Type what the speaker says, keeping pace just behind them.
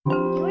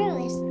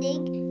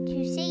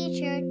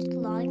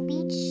Long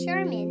Beach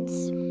sermons.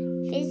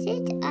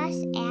 Visit us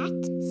at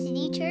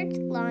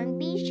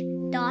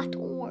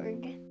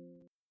citychurchlongbeach.org.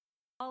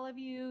 All of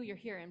you, you're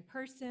here in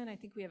person. I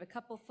think we have a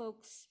couple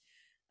folks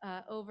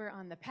over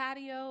on the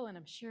patio, and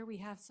I'm sure we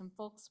have some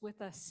folks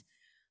with us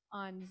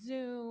on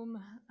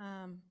Zoom.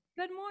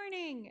 Good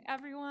morning,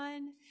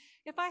 everyone.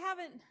 If I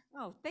haven't,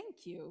 oh,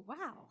 thank you.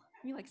 Wow,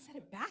 you said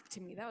it back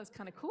to me. That was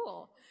kind of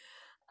cool.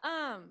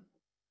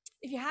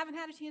 If you haven't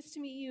had a chance to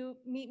meet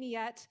me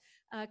yet,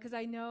 because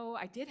I know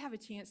I did have a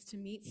chance to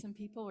meet some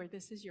people, or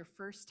this is your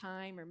first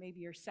time, or maybe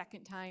your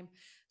second time,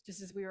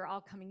 just as we were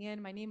all coming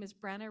in. My name is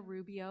Brenna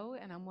Rubio,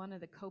 and I'm one of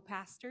the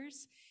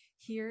co-pastors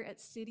here at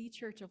City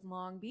Church of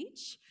Long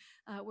Beach,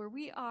 where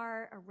we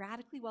are a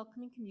radically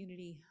welcoming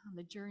community on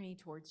the journey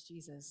towards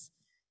Jesus,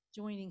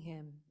 joining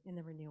him in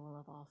the renewal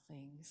of all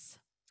things.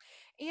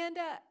 And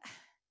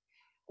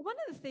one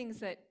of the things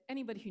that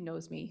anybody who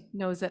knows me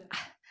knows that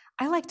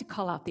I like to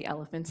call out the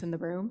elephants in the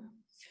room,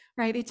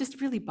 right? It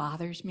just really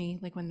bothers me,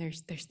 when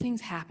there's things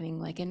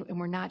happening, and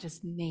we're not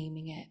just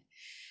naming it.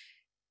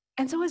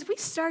 And so as we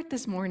start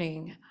this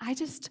morning, I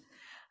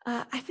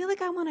feel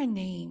like I want to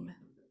name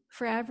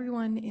for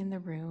everyone in the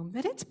room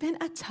that it's been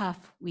a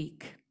tough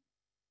week.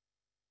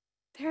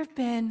 There have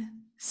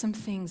been some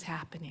things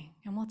happening,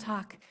 and we'll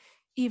talk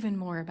even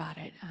more about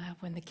it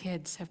when the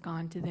kids have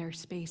gone to their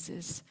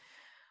spaces.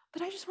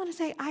 But I just want to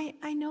say,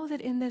 I know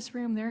that in this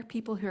room, there are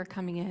people who are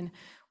coming in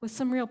with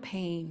some real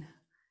pain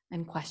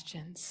and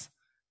questions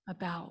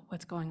about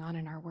what's going on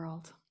in our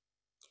world.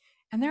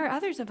 And there are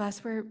others of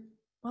us where,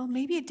 well,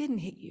 maybe it didn't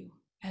hit you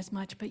as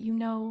much, but you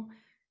know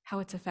how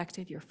it's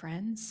affected your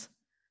friends,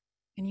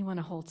 and you want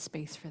to hold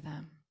space for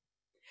them.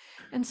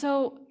 And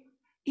so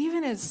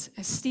even as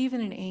Stephen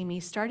and Amy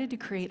started to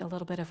create a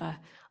little bit of a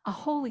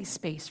holy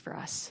space for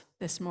us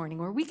this morning,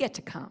 where we get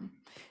to come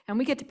and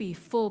we get to be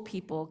full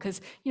people,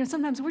 because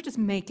sometimes we're just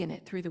making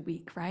it through the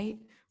week, right?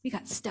 We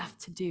got stuff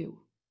to do.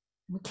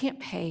 We can't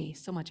pay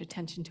so much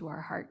attention to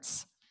our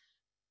hearts.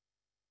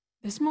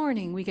 This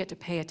morning, we get to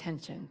pay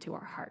attention to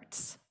our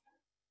hearts.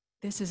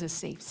 This is a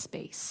safe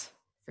space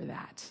for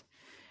that.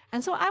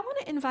 And so I want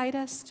to invite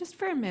us just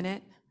for a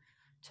minute,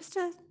 just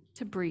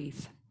to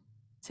breathe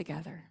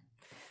together.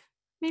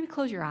 Maybe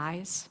close your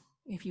eyes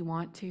if you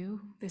want to.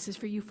 This is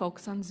for you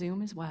folks on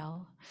Zoom as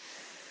well.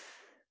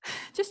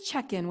 Just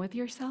check in with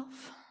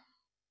yourself,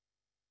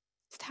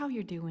 just how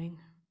you're doing.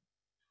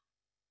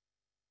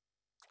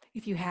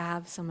 If you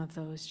have some of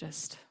those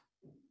just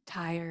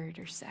tired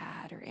or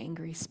sad or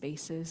angry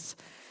spaces,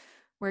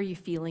 where are you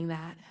feeling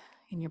that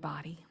in your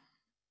body?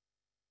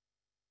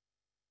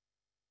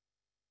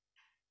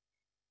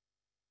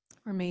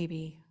 Or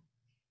maybe,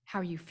 how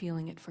are you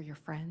feeling it for your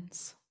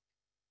friends?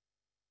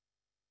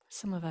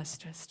 Some of us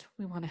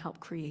we want to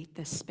help create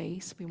this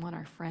space. We want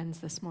our friends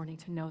this morning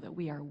to know that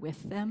we are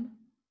with them.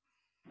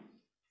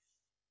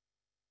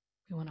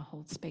 We want to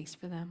hold space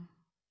for them.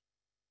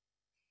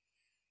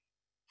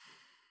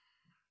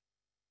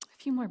 A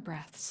few more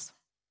breaths.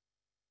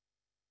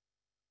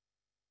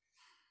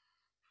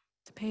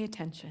 To pay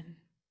attention.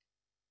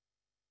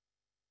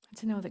 And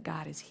to know that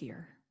God is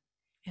here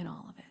in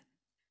all of it.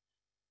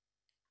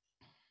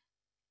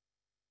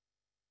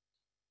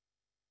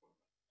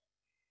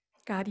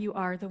 God, you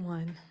are the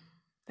one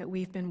that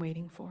we've been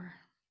waiting for.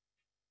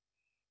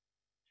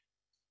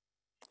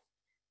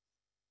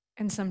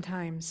 And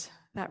sometimes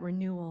that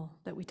renewal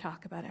that we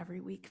talk about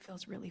every week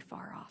feels really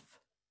far off.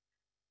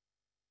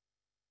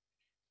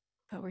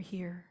 But we're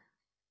here.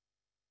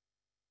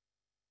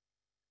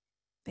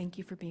 Thank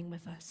you for being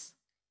with us.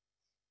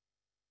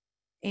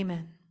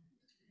 Amen.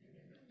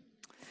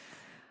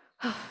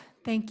 Oh,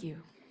 thank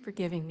you for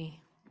giving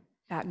me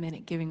that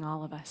minute, giving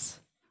all of us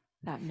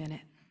that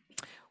minute.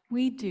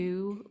 We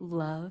do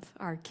love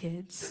our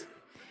kids,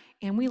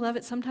 and we love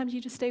it sometimes you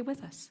just stay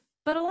with us.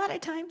 But a lot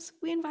of times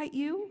we invite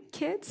you,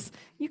 kids,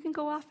 you can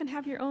go off and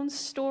have your own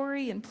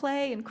story and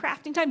play and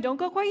crafting time. Don't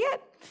go quite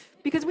yet,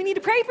 because we need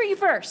to pray for you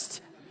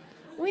first.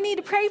 We need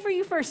to pray for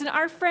you first. And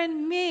our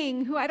friend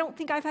Ming, who I don't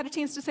think I've had a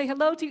chance to say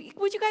hello to,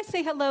 would you guys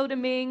say hello to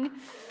Ming?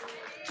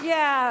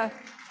 Yeah.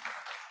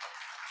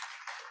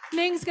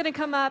 Ming's going to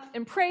come up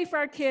and pray for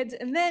our kids,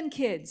 and then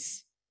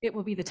kids, it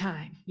will be the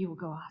time you will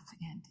go off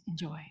and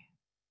enjoy.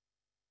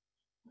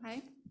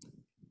 Hi.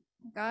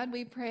 God,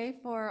 we pray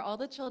for all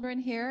the children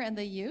here and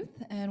the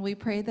youth, and we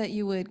pray that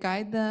you would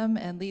guide them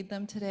and lead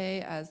them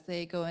today as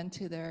they go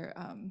into their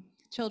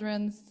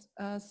children's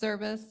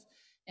service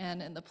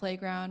and in the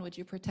playground. Would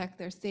you protect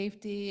their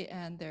safety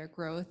and their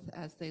growth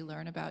as they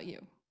learn about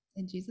you?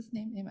 In Jesus'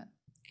 name, amen.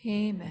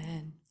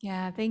 Amen.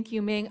 Yeah, thank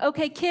you, Ming.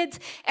 Okay,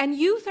 kids and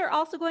youth are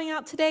also going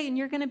out today, and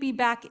you're going to be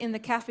back in the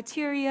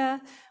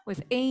cafeteria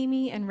with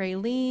Amy and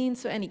Raylene.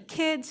 So any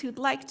kids who'd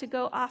like to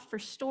go off for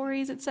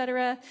stories,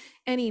 etc.,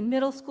 any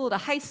middle school to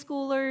high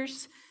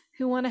schoolers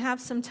who want to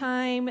have some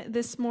time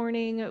this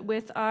morning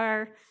with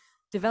our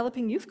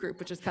developing youth group,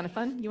 which is kind of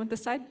fun. You want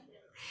this side?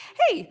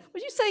 Hey,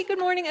 would you say good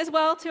morning as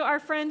well to our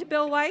friend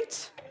Bill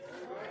White?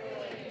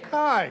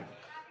 Hi.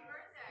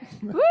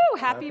 Woo,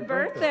 happy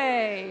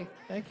birthday.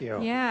 Thank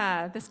you.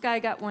 Yeah, this guy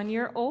got 1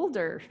 year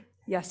older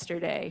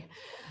yesterday.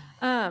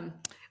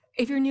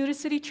 If you're new to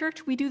City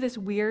Church, we do this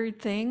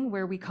weird thing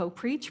where we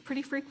co-preach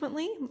pretty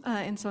frequently.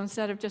 And so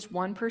instead of just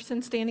one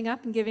person standing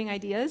up and giving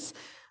ideas,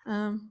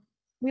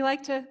 we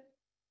like to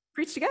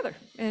preach together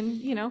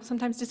and,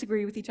 sometimes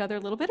disagree with each other a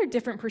little bit or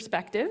different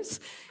perspectives.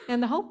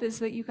 And the hope is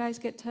that you guys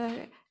get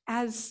to,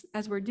 as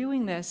we're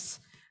doing this,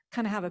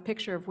 kind of have a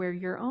picture of where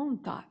your own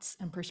thoughts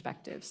and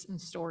perspectives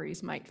and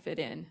stories might fit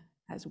in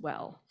as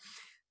well.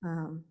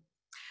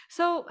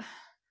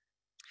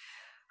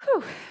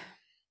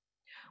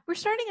 We're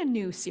starting a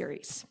new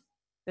series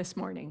this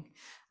morning.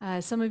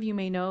 Some of you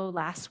may know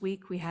last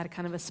week we had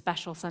kind of a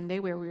special Sunday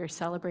where we were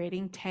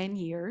celebrating 10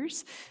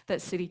 years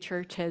that City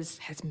Church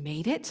has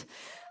made it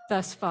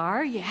thus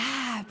far.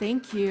 Yeah,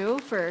 thank you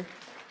for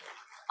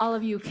all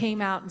of you who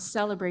came out and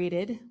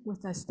celebrated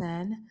with us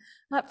then.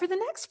 For the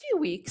next few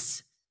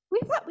weeks, we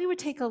thought we would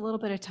take a little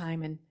bit of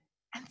time and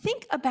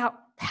think about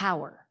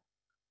power.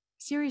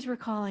 A series we're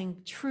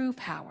calling True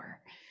Power,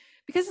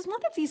 because it's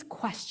one of these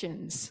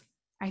questions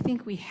I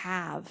think we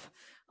have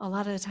a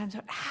lot of the times.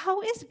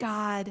 How is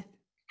God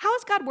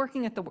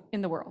working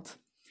in the world?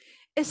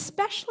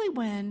 Especially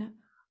when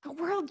the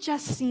world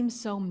just seems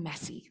so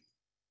messy.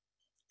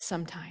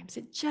 Sometimes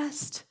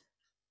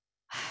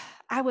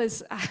I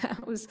was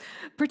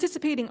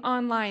participating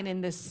online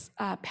in this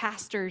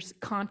pastors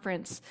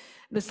conference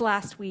this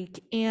last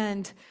week,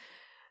 and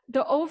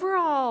the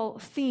overall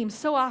theme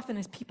so often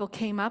as people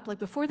came up, like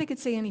before they could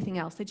say anything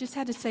else, they just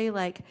had to say,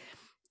 like,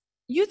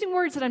 using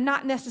words that I'm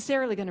not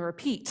necessarily going to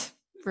repeat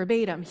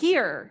verbatim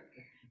here,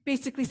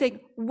 basically saying,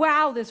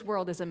 wow, this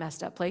world is a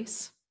messed up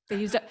place. They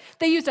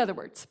used other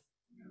words.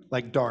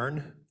 Like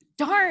darn.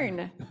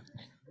 Darn.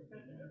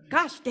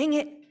 Gosh, dang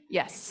it.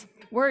 Yes,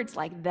 words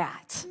like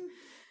that.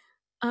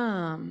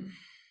 And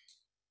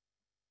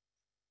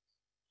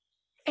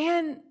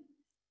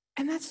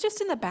that's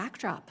just in the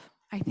backdrop,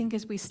 I think,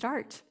 as we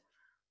start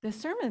this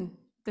sermon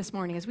this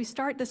morning, as we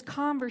start this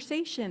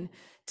conversation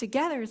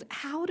together, is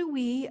how do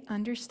we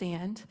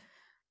understand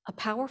a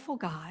powerful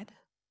God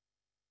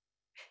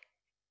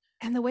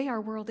and the way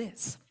our world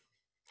is?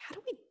 How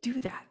do we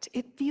do that?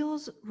 It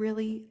feels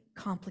really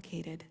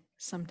complicated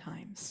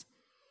sometimes.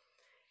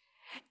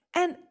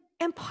 And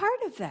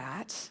part of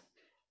that,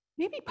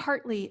 maybe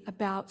partly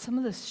about some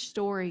of the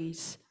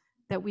stories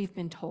that we've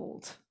been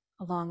told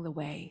along the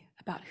way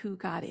about who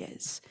God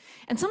is,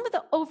 and some of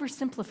the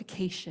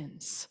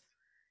oversimplifications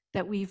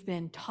that we've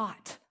been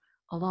taught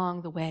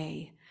along the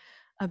way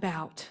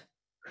about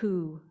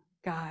who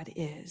God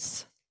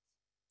is.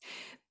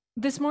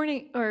 This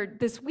morning, or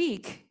this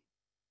week,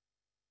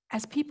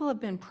 as people have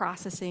been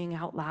processing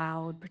out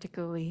loud,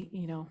 particularly,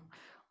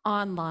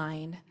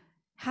 online,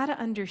 how to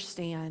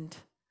understand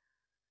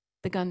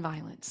the gun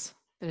violence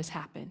that has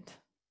happened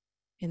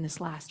in this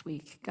last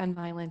week, gun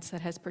violence that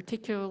has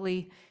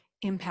particularly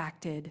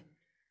impacted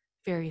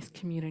various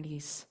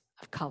communities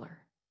of color.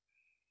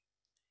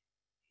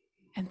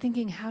 And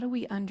thinking, how do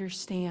we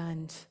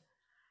understand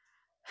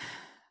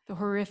the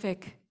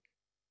horrific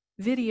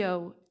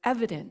video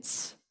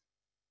evidence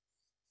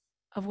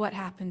of what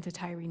happened to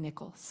Tyree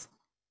Nichols?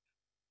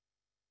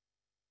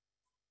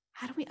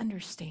 How do we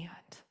understand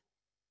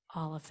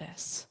all of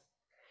this?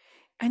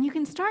 And you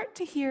can start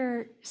to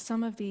hear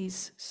some of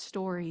these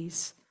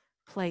stories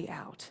play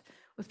out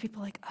with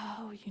people like,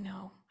 oh,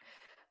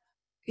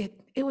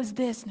 it was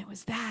this and it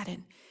was that,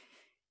 and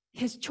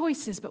his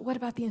choices, but what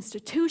about the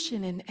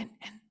institution?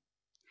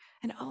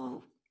 And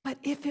oh, but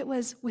if it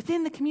was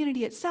within the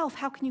community itself,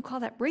 how can you call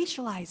that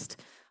racialized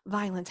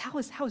violence? How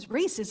is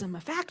racism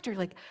a factor?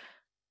 Like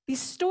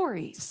these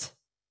stories,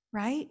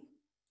 right?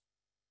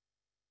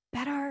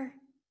 That are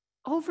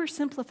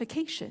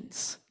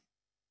oversimplifications.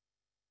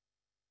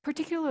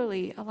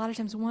 Particularly, a lot of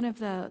times, one of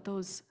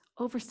those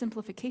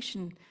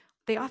oversimplification,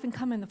 they often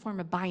come in the form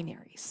of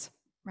binaries,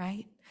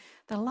 right?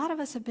 That a lot of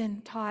us have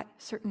been taught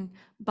certain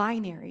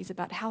binaries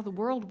about how the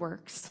world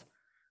works,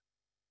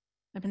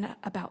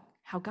 about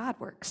how God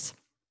works.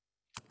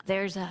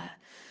 There's a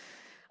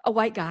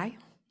white guy,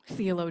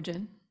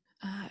 theologian,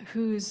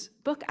 whose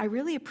book I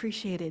really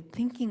appreciated,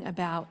 thinking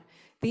about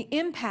the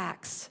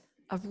impacts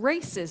of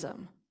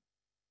racism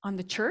on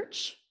the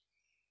church,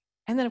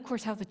 and then, of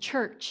course, how the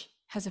church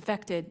has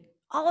affected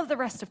all of the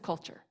rest of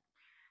culture,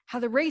 how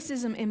the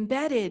racism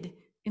embedded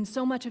in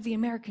so much of the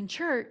American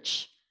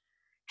church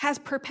has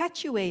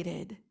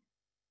perpetuated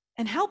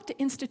and helped to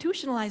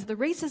institutionalize the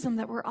racism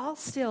that we're all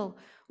still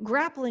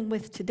grappling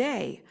with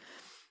today.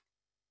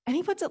 And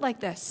he puts it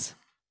like this: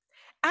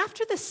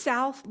 after the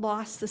South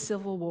lost the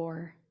Civil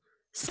War,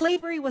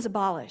 slavery was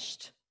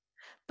abolished,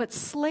 but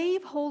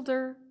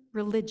slaveholder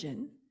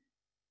religion,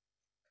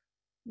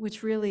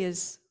 which really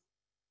is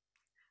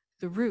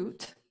the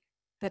root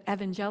that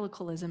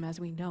evangelicalism as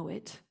we know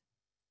it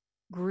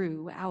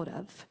grew out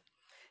of,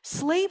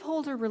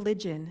 slaveholder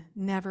religion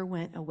never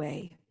went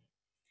away.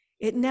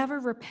 It never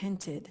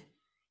repented,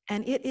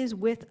 and it is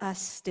with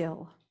us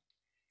still.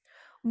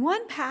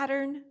 One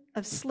pattern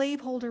of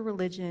slaveholder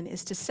religion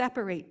is to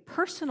separate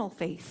personal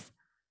faith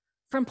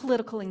from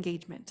political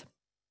engagement.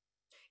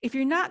 If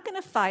you're not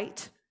going to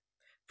fight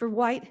for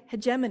white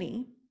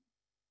hegemony,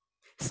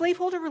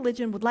 slaveholder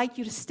religion would like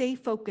you to stay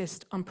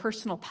focused on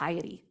personal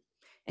piety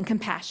and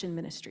compassion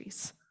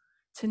ministries,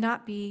 to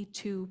not be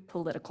too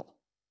political.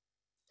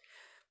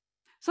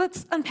 So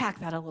let's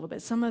unpack that a little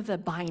bit, some of the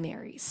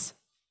binaries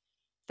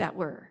that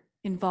were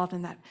involved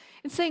in that.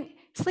 It's saying,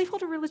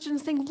 slaveholder religion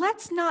is saying,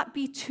 let's not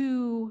be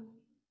too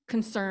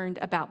concerned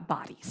about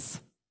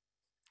bodies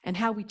and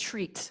how we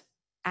treat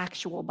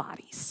actual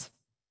bodies.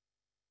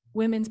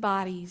 Women's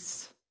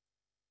bodies,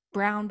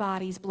 brown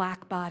bodies,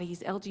 black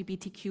bodies,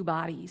 LGBTQ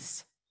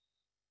bodies.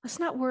 Let's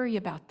not worry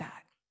about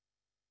that.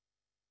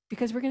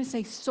 Because we're going to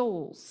say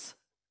souls.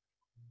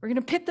 We're going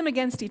to pit them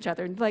against each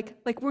other. Like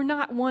we're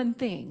not one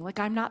thing. Like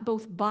I'm not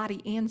both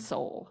body and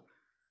soul.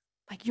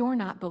 Like you're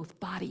not both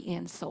body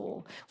and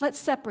soul. Let's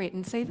separate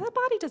and say the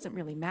body doesn't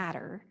really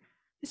matter.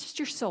 It's just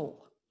your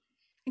soul.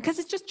 Because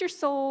it's just your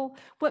soul,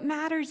 what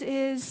matters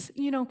is,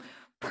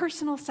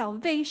 personal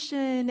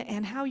salvation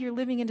and how you're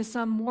living into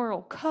some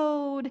moral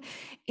code.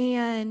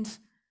 And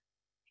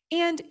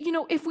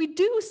if we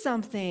do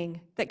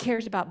something that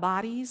cares about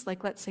bodies,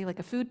 like let's say like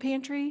a food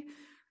pantry,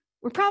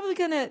 we're probably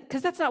gonna,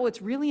 because that's not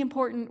what's really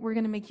important, we're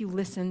gonna make you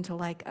listen to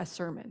like a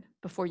sermon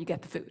before you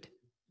get the food,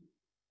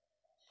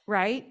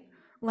 right?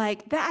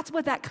 Like that's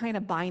what that kind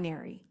of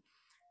binary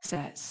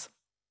says.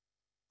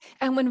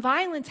 And when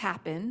violence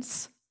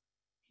happens,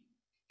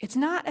 it's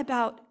not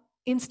about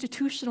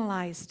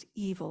institutionalized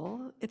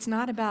evil. It's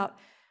not about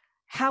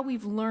how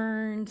we've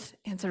learned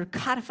and sort of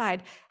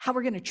codified how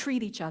we're going to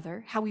treat each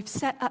other, how we've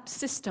set up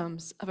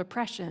systems of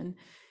oppression.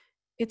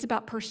 It's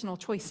about personal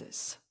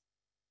choices.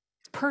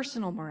 It's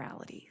personal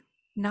morality,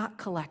 not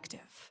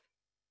collective.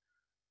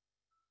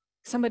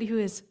 Somebody who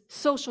is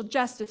social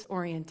justice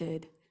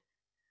oriented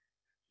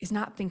is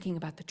not thinking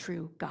about the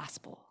true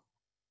gospel.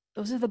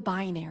 Those are the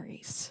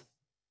binaries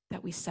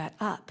that we set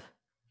up,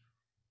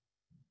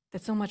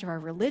 that so much of our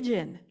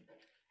religion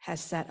has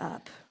set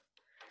up.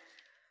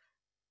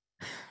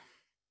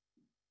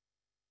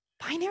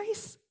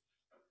 Binaries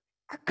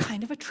are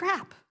kind of a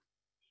trap,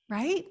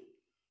 right?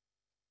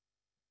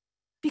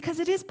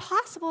 Because it is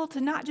possible to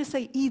not just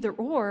say either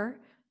or,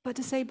 but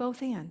to say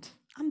both and.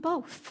 I'm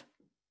both.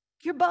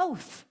 You're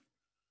both.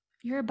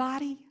 You're a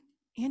body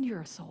and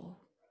you're a soul.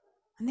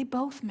 And they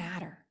both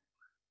matter.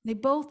 They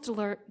both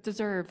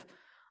deserve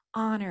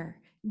honor,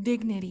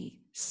 dignity,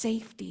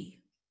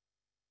 safety.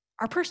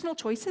 Our personal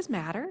choices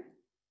matter.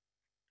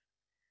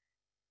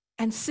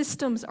 And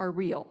systems are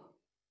real,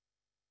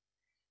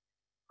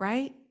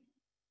 right?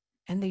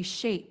 And they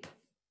shape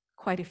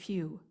quite a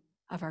few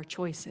of our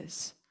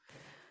choices.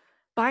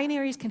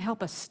 Binaries can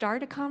help us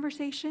start a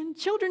conversation.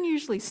 Children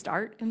usually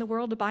start in the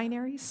world of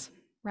binaries,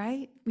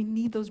 right? We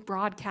need those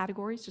broad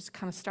categories just to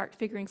kind of start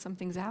figuring some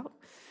things out.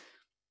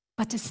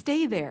 But to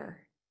stay there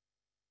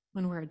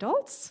when we're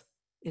adults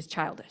is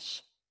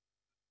childish.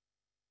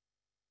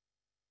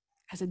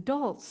 As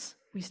adults,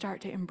 we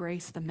start to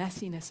embrace the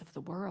messiness of the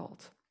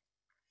world.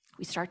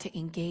 We start to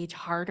engage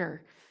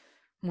harder,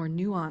 more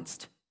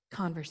nuanced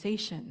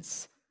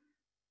conversations.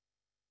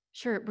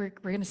 Sure, we're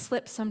going to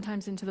slip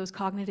sometimes into those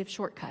cognitive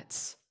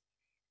shortcuts,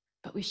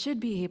 but we should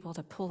be able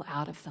to pull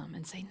out of them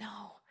and say,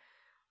 no,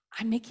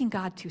 I'm making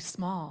God too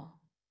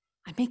small.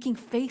 I'm making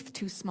faith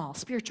too small,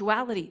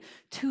 spirituality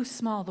too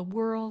small. The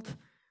world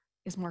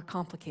is more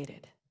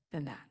complicated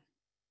than that.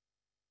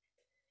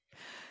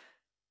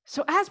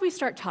 So as we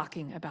start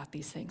talking about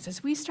these things,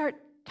 as we start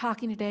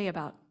talking today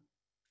about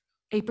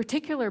a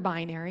particular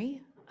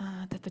binary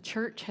that the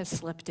church has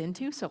slipped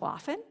into so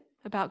often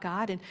about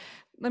God, and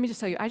let me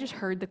just tell you, I just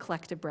heard the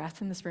collective breath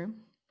in this room.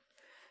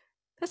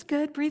 That's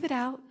good, breathe it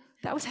out.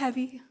 That was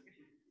heavy.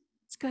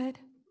 It's good.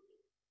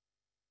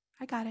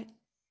 I got it.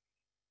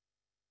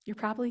 You're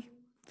probably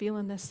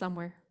feeling this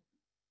somewhere.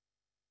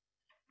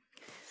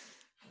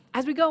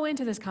 As we go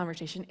into this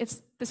conversation,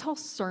 this whole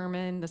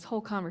sermon, this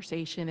whole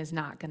conversation is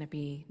not going to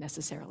be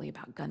necessarily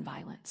about gun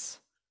violence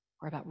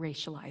or about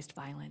racialized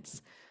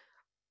violence.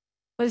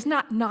 But it's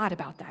not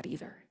about that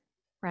either,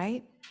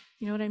 right?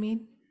 You know what I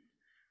mean?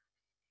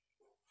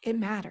 It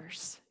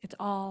matters. It's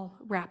all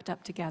wrapped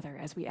up together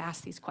as we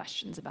ask these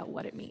questions about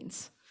what it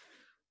means.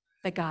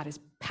 That God is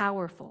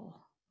powerful.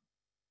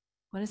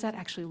 What does that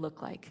actually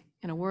look like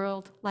in a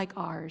world like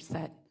ours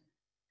that,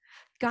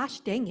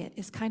 gosh dang it,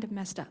 is kind of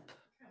messed up?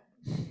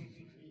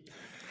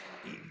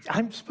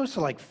 I'm supposed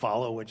to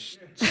follow what she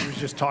was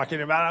just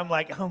talking about. I'm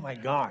like, oh my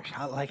gosh,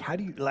 how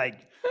do you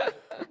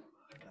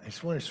I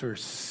just want to sort of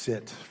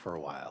sit for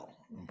a while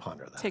and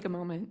ponder that. Take a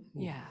moment.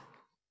 Yeah.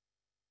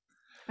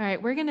 All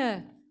right, we're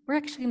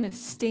actually going to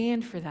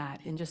stand for that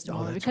in just a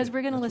moment because good.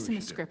 we're going to That's what listen we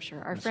to should do.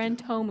 scripture. Our Let's friend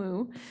do it.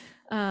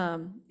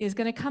 Tomu is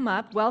going to come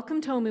up.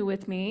 Welcome Tomu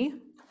with me.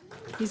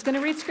 He's going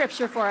to read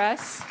scripture for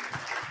us.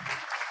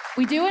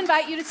 We do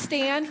invite you to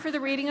stand for the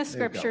reading of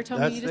There you go. scripture. Tomu,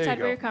 That's- you there decide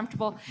you where go. you're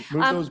comfortable.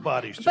 Move those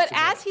bodies just But a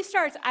bit. as he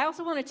starts, I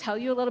also want to tell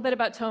you a little bit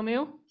about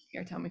Tomu.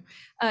 Here, Tomu.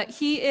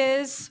 He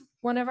is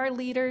one of our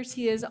leaders.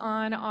 He is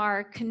on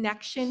our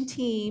connection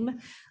team,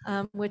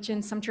 which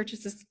in some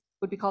churches is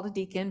would be called a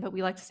deacon, but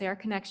we like to say our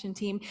connection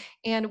team.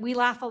 And we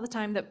laugh all the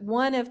time that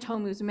one of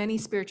Tomu's many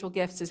spiritual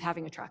gifts is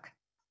having a truck.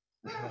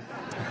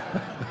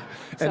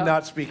 And So-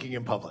 not speaking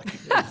in public.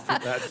 That's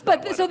not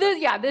But one so of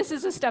them. this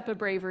is a step of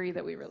bravery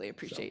that we really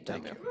appreciate,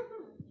 Thank Tomu.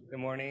 Good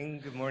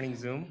morning,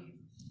 Zoom.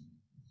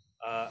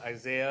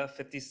 Isaiah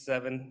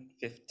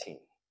 57:15.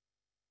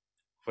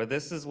 For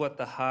this is what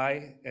the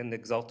high and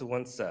exalted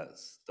one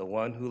says, the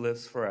one who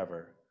lives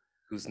forever,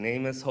 whose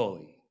name is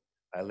holy.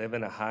 I live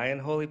in a high and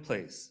holy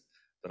place,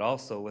 but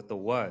also with the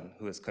one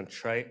who is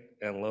contrite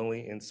and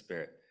lowly in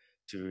spirit,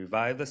 to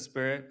revive the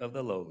spirit of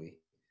the lowly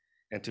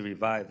and to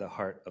revive the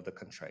heart of the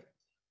contrite.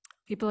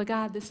 People of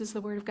God, this is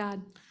the word of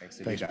God. Thanks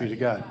Thanks be to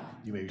God.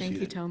 You may be Thank you,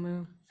 seated.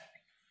 Tomu.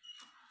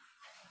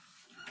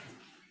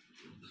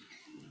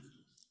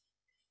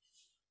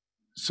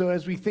 So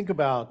as we think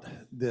about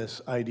this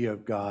idea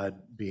of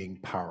God being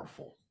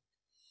powerful,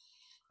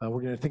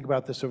 we're going to think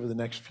about this over the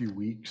next few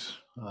weeks.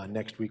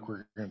 Next week,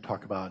 we're going to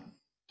talk about,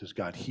 does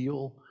God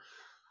heal?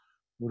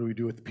 What do we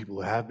do with the people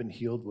who have been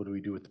healed? What do we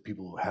do with the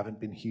people who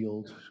haven't been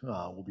healed?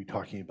 We'll be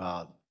talking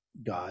about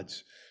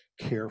God's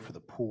care for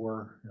the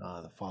poor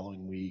the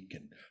following week,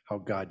 and how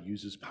God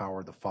uses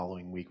power the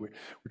following week. We're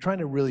trying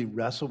to really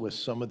wrestle with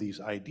some of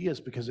these ideas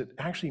because it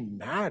actually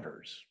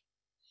matters.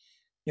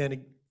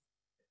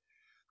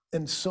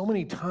 And so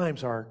many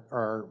times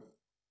our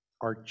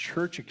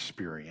church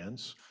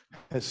experience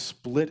has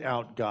split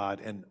out God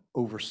and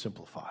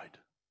oversimplified.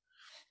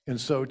 And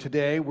so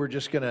today we're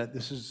just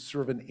this is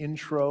sort of an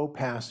intro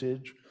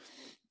passage,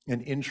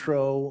 an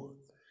intro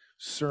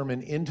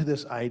sermon into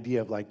this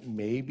idea of like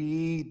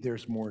maybe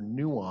there's more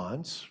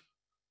nuance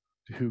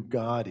to who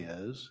God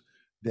is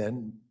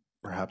than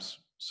perhaps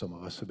some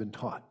of us have been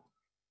taught.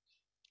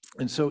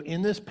 And so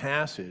in this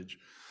passage,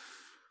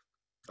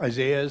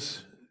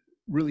 Isaiah's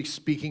really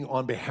speaking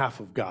on behalf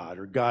of God,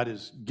 or God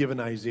has given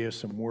Isaiah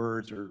some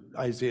words, or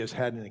Isaiah's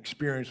had an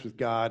experience with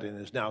God and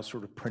is now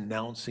sort of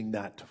pronouncing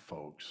that to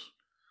folks.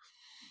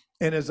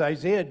 And as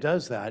Isaiah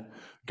does that,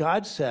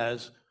 God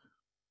says,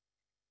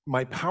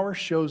 my power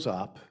shows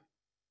up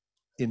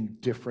in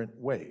different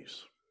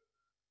ways.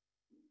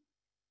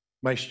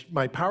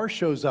 My power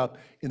shows up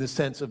in the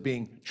sense of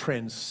being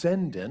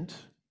transcendent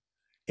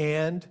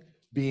and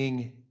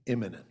being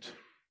immanent.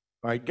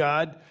 All right,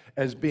 God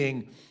as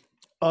being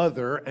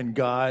other and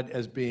God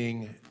as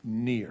being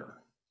near.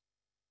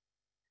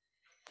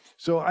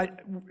 So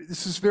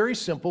this is very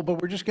simple,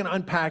 but we're just going to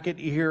unpack it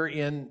here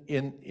in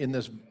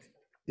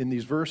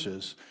these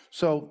verses.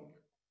 So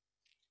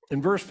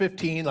in verse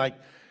 15, like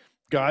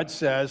God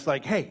says,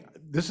 like, hey,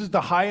 this is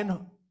the high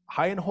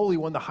and holy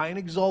one, the high and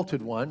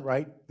exalted one,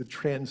 right? The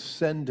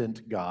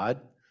transcendent God,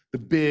 the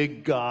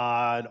big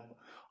God,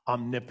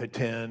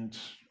 omnipotent,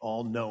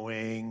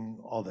 all-knowing,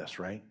 all this,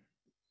 right?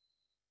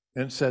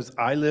 And it says,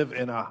 I live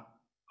in a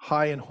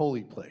high and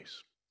holy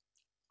place.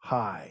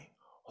 High.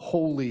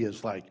 Holy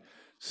is like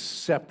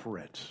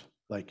separate,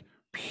 like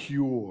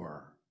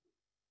pure,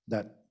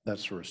 that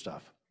sort of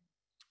stuff,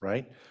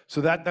 right?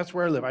 So that's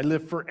where I live. I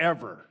live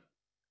forever.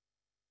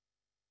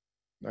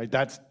 Right?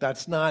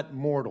 That's not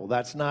mortal.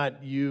 That's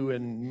not you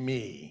and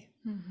me,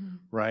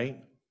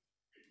 right?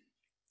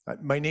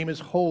 My name is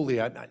holy.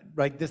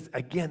 Like this,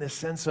 again, this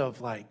sense of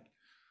like,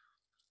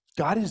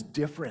 God is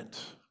different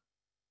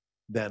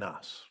than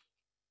us.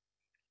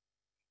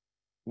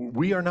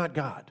 We are not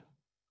God.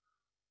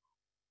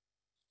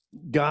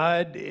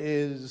 God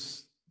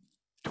is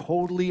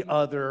totally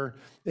other.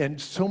 And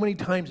so many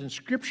times in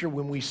Scripture,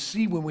 when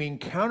we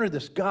encounter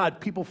this God,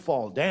 people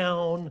fall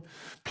down,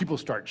 people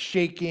start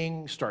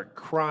shaking, start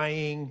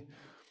crying.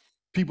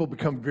 People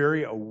become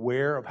very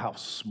aware of how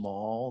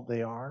small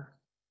they are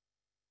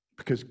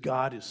because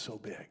God is so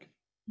big,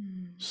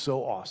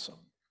 so awesome.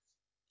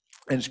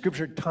 And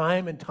Scripture,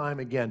 time and time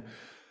again,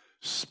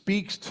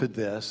 speaks to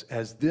this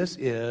as this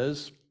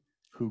is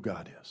who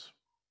God is.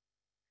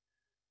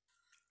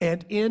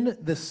 And in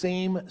the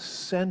same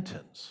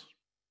sentence,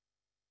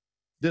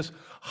 this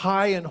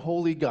high and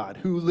holy God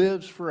who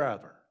lives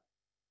forever,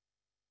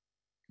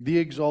 the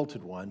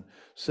exalted one,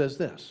 says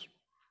this,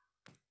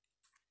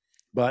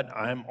 but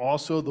I'm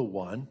also the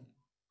one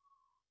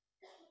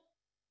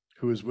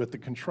who is with the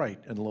contrite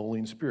and lowly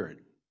in spirit.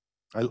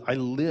 I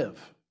live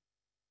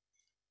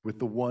with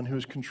the one who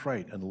is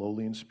contrite and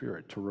lowly in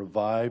spirit, to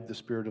revive the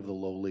spirit of the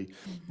lowly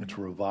and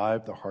to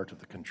revive the heart of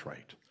the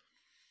contrite.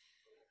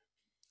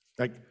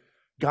 Like,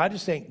 God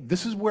is saying,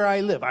 this is where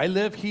I live. I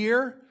live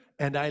here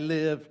and I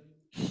live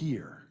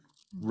here,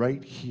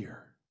 right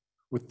here,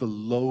 with the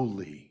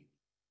lowly,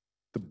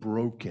 the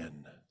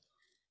broken,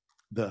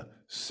 the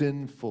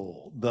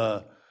sinful,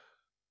 the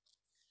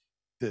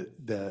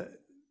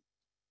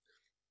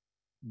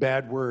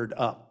bad word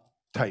up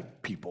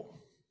type people,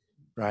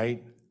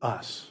 right?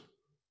 Us.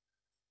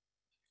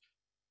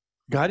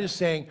 God is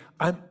saying,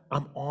 I'm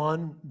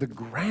on the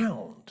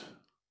ground.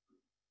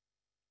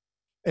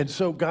 And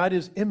so God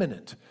is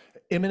immanent.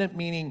 Immanent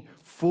meaning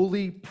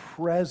fully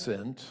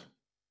present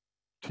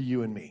to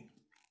you and me.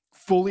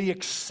 Fully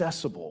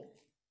accessible.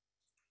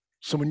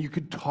 Someone you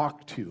could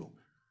talk to.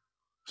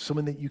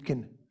 Someone that you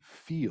can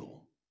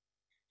feel,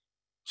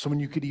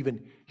 someone you could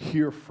even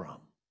hear from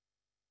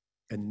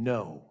and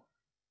know,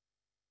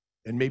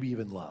 and maybe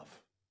even love,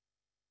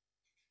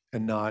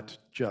 and not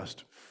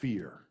just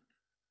fear,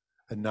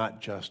 and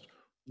not just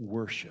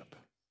worship.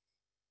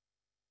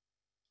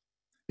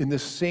 In the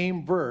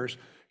same verse,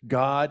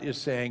 God is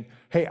saying,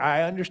 hey,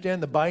 I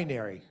understand the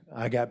binary.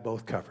 I got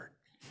both covered.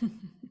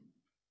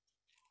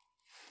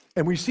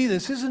 And we see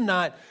this is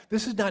not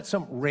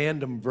some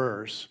random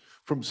verse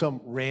from some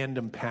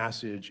random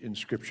passage in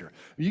Scripture.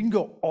 You can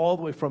go all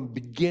the way from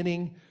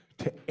beginning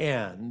to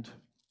end,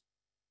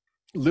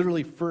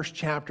 literally first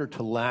chapter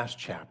to last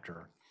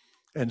chapter,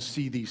 and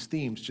see these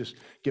themes just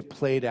get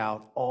played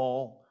out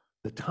all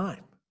the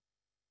time.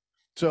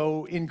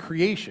 So in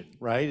creation,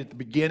 right, at the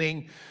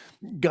beginning,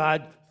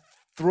 God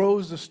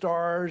throws the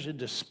stars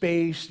into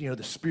space. You know,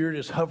 the Spirit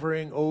is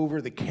hovering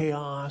over the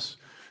chaos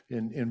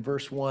in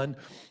verse 1.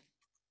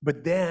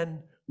 But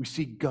then we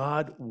see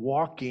God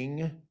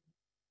walking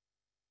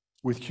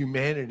with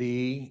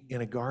humanity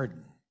in a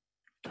garden,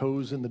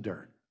 toes in the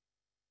dirt.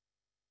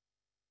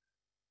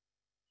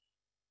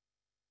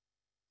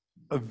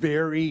 A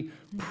very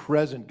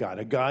present God,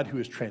 a God who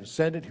is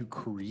transcendent, who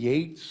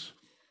creates,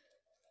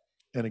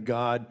 and a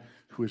God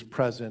who is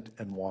present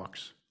and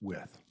walks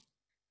with.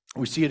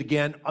 We see it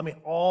again,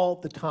 all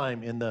the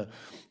time in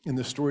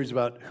the stories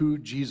about who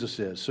Jesus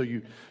is. So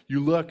you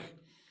look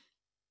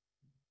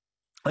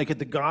like at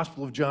the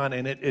Gospel of John,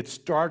 and it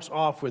starts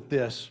off with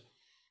this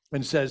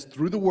and says,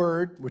 through the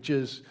Word, which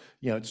is,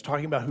 it's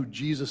talking about who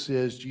Jesus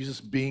is, Jesus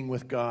being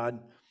with God.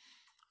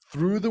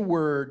 Through the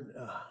Word,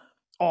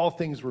 all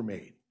things were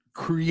made.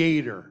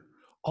 Creator,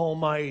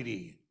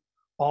 almighty,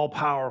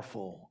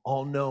 all-powerful,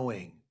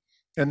 all-knowing.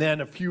 And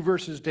then a few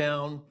verses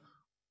down,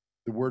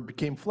 the Word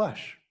became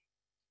flesh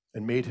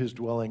and made his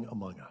dwelling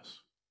among us.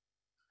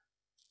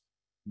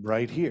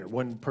 Right here.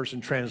 One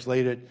person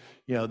translated,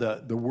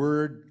 the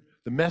Word,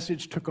 the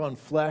message took on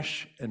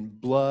flesh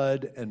and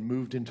blood and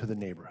moved into the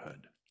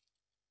neighborhood.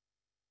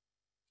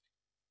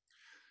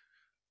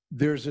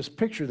 There's this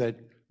picture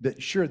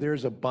that sure,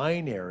 there's a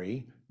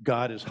binary.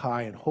 God is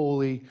high and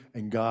holy,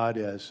 and God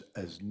as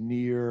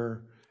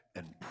near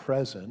and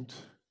present.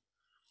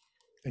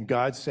 And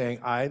God's saying,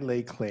 I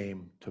lay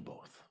claim to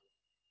both.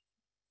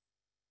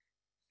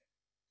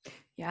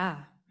 Yeah.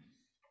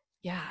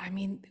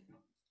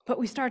 But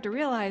we start to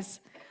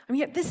realize,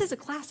 this is a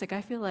classic.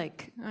 I feel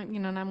like,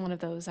 and I'm one of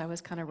those, I was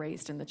kind of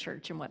raised in the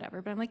church and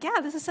whatever, but I'm like,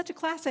 this is such a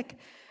classic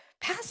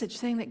passage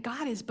saying that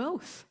God is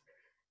both,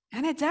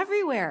 and it's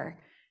everywhere.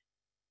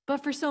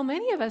 But for so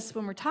many of us,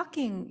 when we're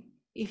talking,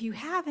 if you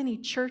have any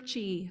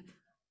churchy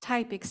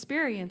type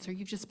experience, or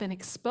you've just been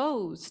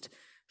exposed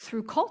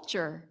through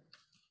culture,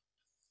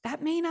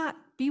 that may not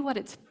be what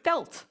it's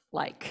felt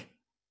like,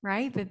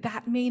 right?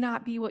 That may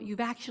not be what you've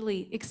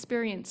actually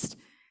experienced,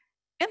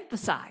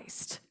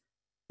 emphasized.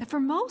 That for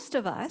most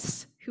of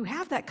us who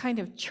have that kind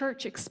of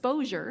church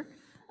exposure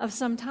of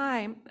some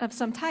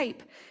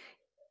type,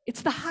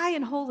 it's the high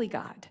and holy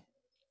God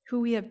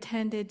who we have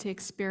tended to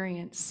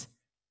experience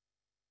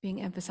being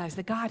emphasized,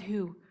 the God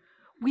who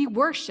we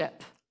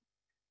worship.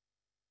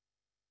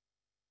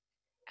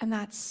 And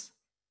that's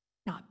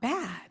not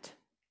bad.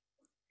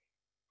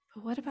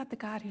 But what about the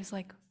God who's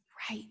like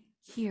right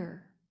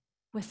here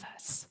with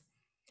us?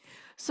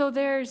 So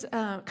there's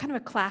kind of a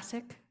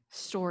classic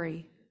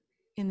story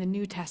in the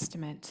New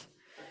Testament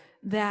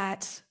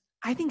that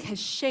I think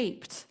has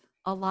shaped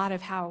a lot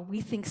of how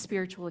we think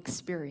spiritual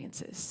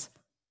experiences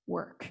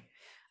work.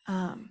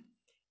 And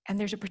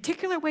there's a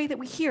particular way that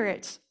we hear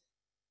it,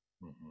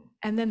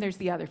 and then there's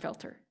the other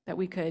filter that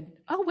we could,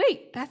 oh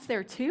wait, that's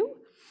there too?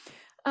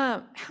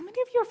 How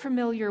many of you are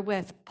familiar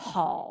with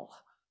Paul?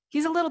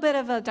 He's a little bit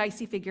of a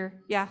dicey figure,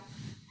 yeah?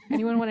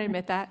 Anyone want to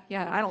admit that?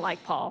 Yeah, I don't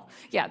like Paul.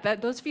 Yeah,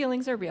 those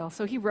feelings are real.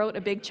 So he wrote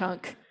a big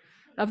chunk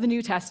of the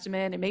New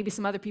Testament, and maybe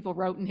some other people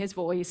wrote in his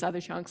voice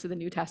other chunks of the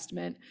New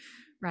Testament,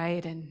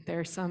 right? And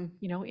there's some,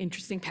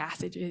 interesting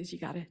passages you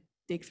got to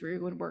dig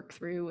through and work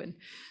through. And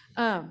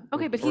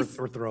okay, but he's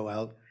or throw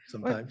out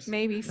sometimes.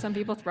 Maybe some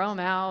people throw them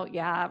out,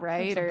 yeah,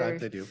 right?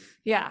 Sometimes they do.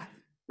 Yeah,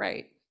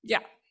 right. Yeah.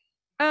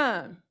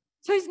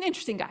 So he's an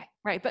interesting guy,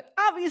 right? But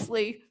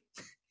obviously,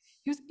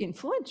 he was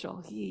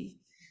influential. He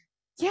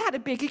had a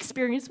big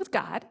experience with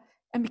God,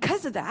 and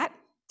because of that,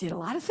 did a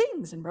lot of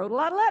things and wrote a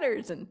lot of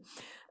letters.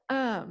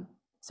 And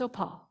so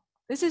Paul,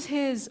 this is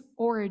his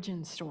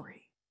origin story.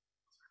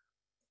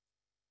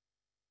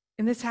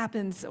 And this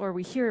happens, or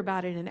we hear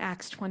about it in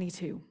Acts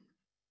 22.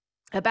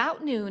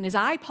 About noon, as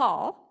I,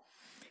 Paul,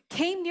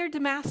 came near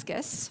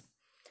Damascus,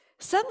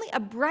 suddenly a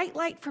bright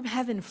light from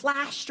heaven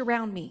flashed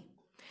around me.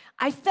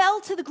 I fell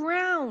to the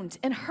ground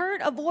and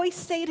heard a voice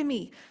say to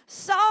me,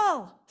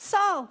 Saul,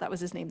 Saul, that was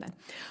his name then,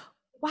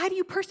 why do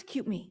you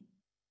persecute me?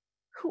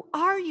 Who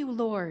are you,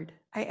 Lord?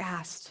 I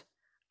asked.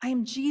 I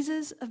am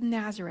Jesus of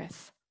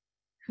Nazareth,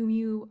 whom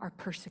you are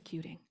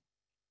persecuting.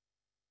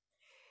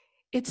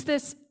 It's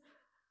this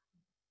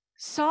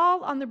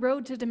Saul on the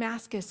road to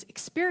Damascus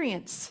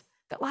experience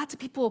that lots of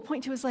people will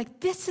point to as like,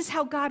 this is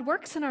how God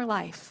works in our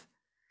life.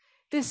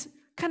 This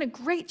kind of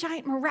great,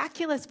 giant,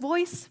 miraculous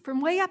voice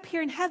from way up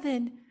here in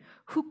heaven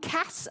who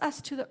casts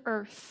us to the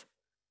earth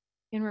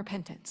in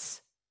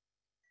repentance.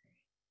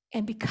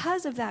 And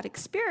because of that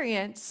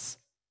experience,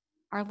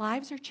 our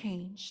lives are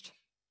changed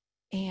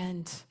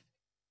and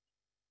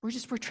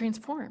we're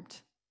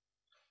transformed.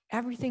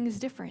 Everything is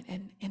different.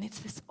 And it's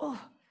this,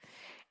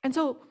 And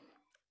so,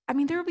 I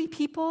mean, there will be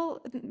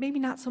people, maybe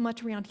not so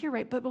much around here,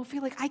 right? But will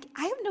feel like, I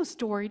have no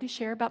story to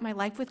share about my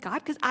life with God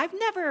because I've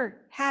never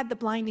had the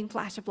blinding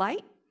flash of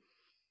light,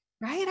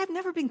 right? I've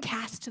never been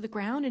cast to the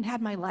ground and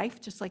had my life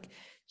just like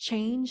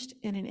changed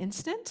in an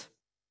instant.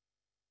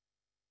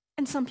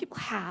 And some people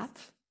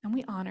have, and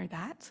we honor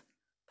that.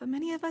 But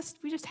many of us,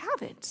 we just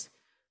haven't.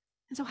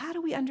 And so how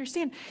do we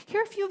understand? Here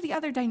are a few of the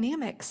other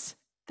dynamics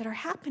that are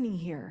happening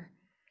here.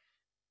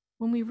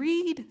 When we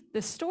read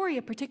the story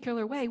a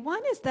particular way,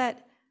 one is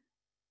that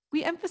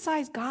we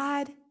emphasize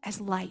God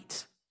as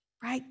light,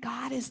 right?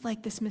 God is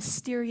like this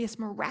mysterious,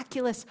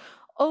 miraculous,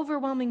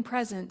 overwhelming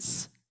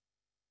presence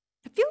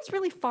that feels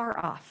really far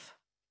off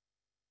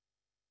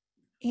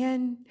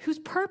and whose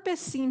purpose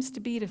seems to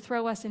be to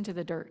throw us into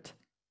the dirt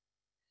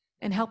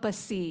and help us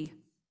see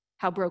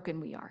how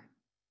broken we are.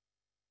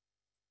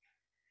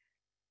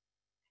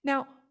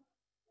 Now,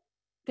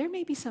 there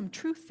may be some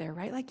truth there,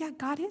 right? Like, yeah,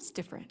 God is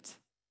different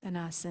than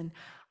us. And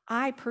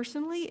I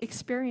personally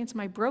experience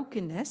my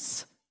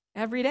brokenness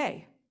every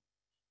day,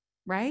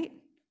 right?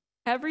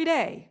 Every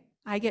day,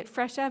 I get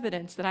fresh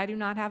evidence that I do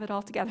not have it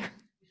all together.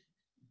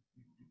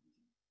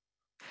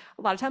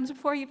 A lot of times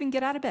before I even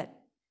get out of bed.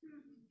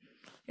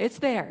 It's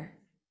there.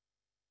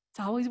 It's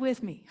always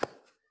with me.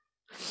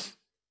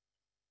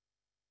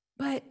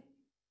 But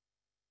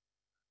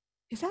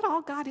is that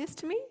all God is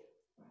to me?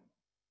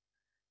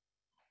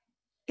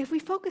 If we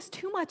focus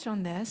too much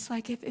on this,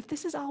 like if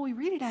this is all we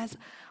read it as,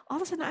 all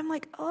of a sudden I'm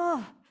like,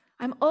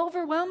 I'm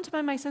overwhelmed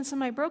by my sense of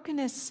my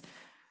brokenness,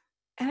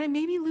 and I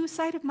maybe lose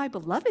sight of my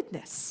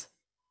belovedness.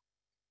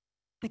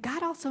 That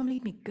God also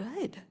made me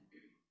good.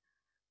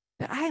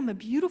 That I am a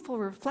beautiful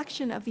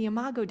reflection of the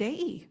Imago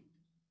Dei.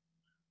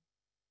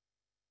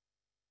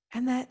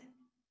 And that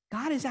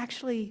God is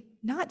actually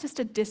not just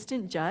a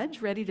distant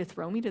judge ready to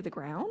throw me to the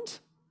ground.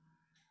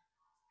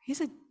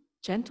 He's a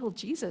gentle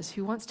Jesus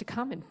who wants to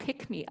come and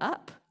pick me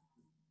up.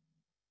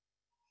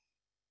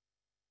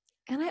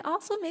 And I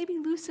also maybe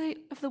lose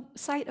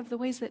sight of the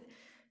ways that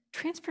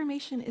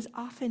transformation is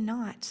often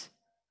not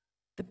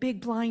the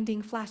big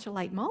blinding flash of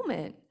light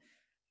moment.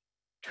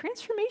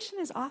 Transformation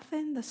is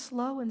often the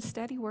slow and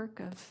steady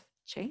work of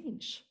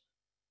change,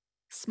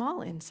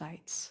 small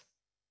insights,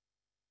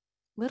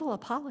 little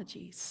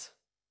apologies,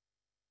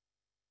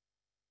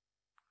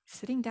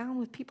 sitting down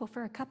with people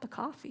for a cup of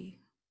coffee,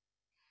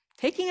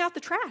 taking out the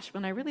trash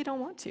when I really don't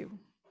want to.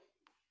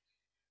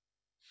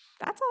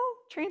 That's all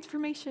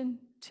transformation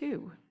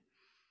too.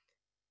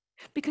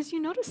 Because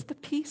you notice the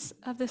piece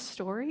of this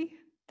story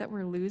that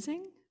we're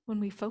losing when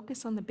we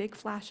focus on the big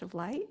flash of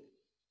light?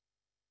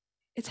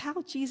 It's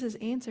how Jesus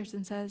answers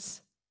and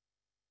says,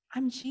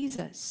 I'm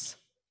Jesus,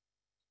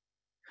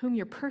 whom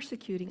you're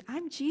persecuting.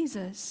 I'm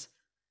Jesus.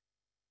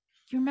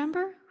 You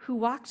remember who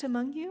walked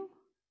among you,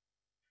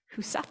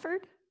 who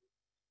suffered,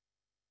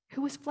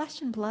 who was flesh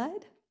and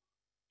blood,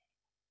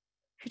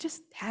 who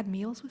just had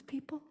meals with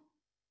people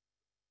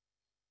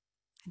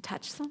and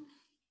touched them?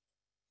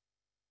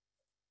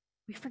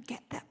 We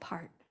forget that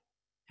part,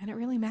 and it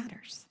really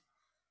matters.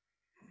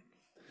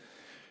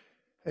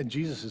 And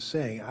Jesus is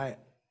saying,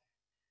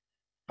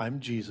 I'm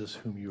Jesus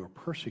whom you are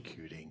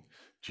persecuting.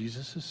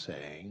 Jesus is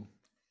saying,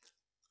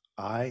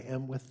 I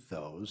am with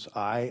those,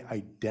 I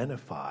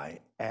identify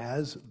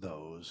as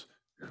those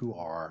who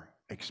are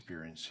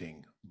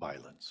experiencing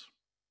violence.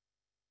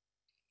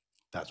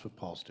 That's what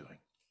Paul's doing.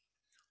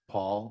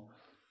 Paul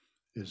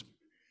is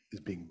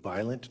being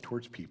violent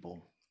towards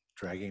people,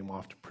 dragging them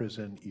off to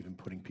prison, even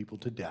putting people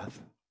to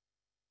death.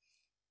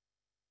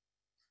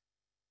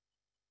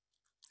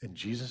 And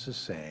Jesus is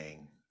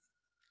saying,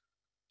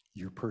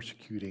 you're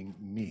persecuting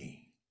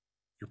me.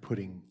 You're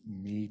putting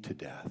me to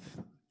death.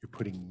 You're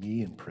putting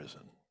me in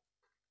prison.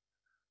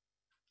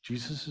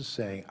 Jesus is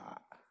saying,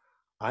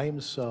 I am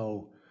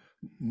so,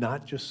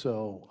 not just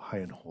so high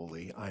and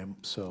holy, I am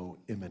so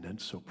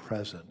immanent, so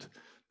present,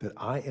 that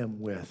I am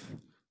with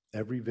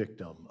every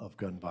victim of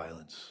gun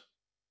violence,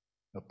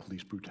 of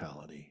police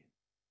brutality.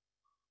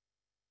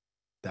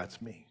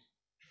 That's me.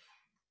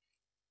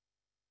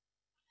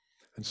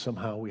 And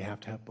somehow we have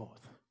to have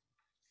both.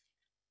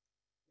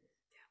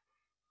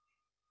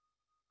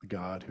 The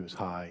God who is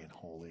high and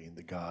holy, and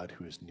the God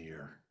who is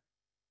near,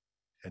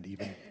 and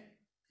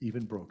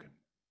even broken,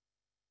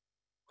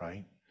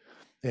 right?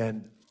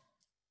 And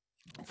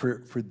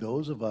for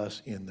those of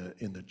us in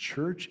the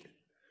church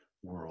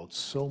world,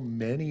 so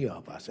many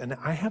of us, and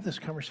I have this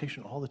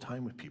conversation all the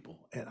time with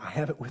people, and I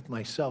have it with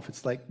myself.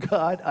 It's like,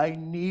 God, I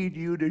need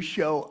you to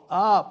show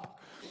up.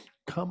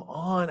 Come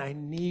on, I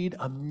need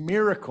a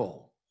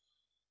miracle.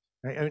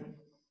 Right?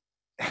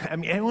 I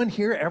mean, anyone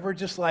here ever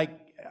just like,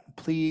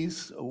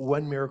 please,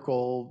 one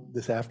miracle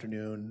this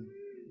afternoon?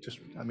 Just,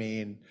 I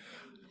mean,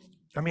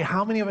 I mean,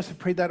 how many of us have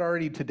prayed that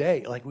already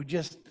today? Like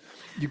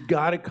you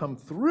got to come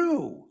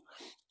through.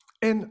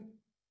 And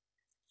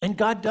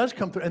God does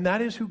come through, and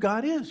that is who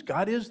God is.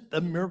 God is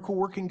the miracle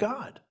working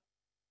God.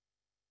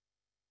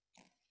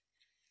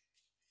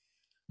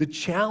 The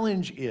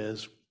challenge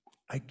is,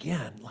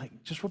 again,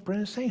 like just what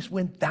Brendan's saying, is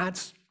when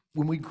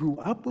we grew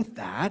up with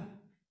that,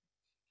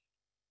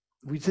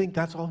 we think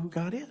that's all who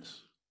God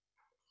is.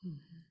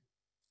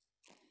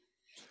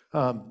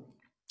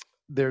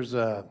 There's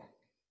a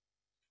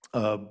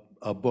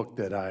book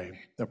that I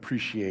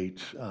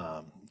appreciate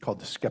called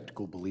The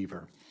Skeptical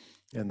Believer,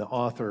 and the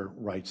author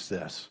writes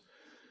this.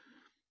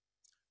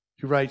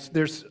 He writes,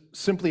 there's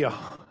simply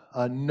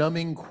a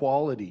numbing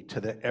quality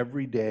to the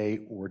everyday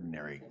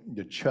ordinary,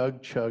 the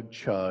chug, chug,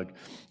 chug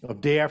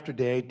of day after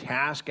day,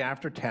 task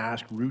after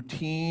task,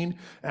 routine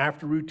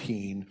after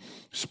routine.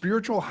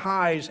 Spiritual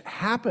highs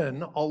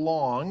happen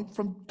along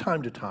from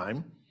time to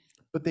time,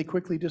 but they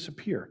quickly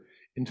disappear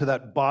into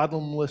that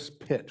bottomless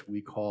pit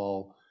we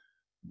call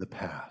the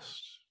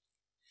past.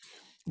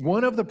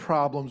 One of the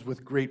problems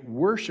with great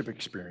worship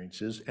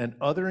experiences and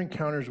other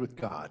encounters with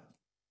God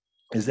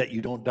is that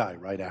you don't die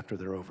right after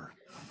they're over.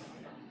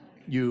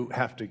 You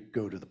have to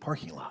go to the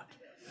parking lot.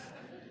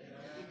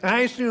 And I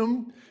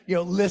assume,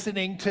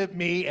 listening to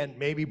me and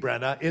maybe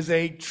Brenna is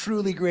a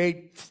truly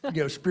great,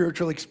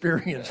 spiritual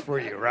experience for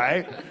you,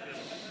 right?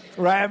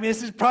 Right? I mean,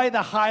 this is probably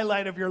the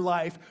highlight of your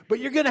life, but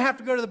you're going to have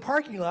to go to the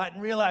parking lot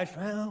and realize,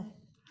 well,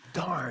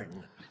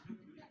 darn.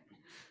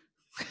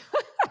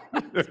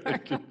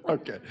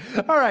 Okay.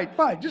 All right,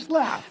 fine. Just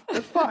laugh.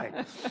 That's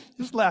fine.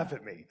 Just laugh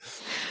at me.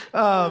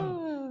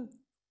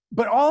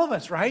 But all of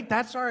us, right?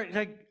 That's our,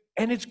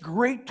 and it's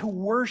great to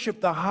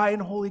worship the high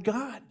and holy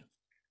God.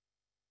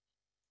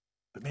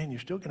 But man,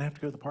 you're still going to have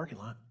to go to the parking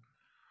lot.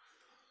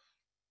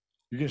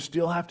 You're going to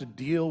still have to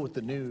deal with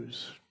the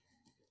news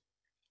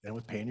and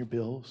with paying your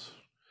bills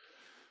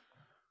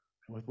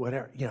and with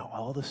whatever,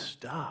 all the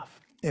stuff.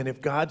 And if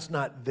God's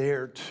not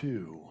there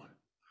too,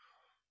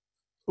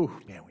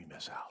 man, we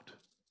miss out.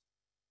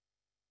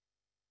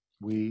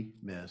 We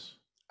miss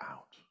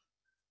out.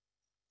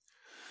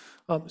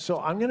 So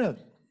I'm going to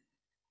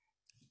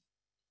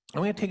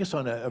take us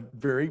on a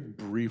very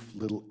brief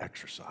little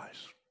exercise.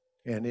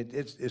 And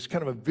it's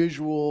kind of a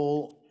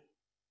visual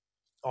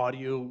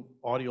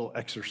audio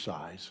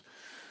exercise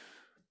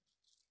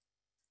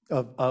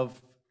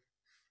of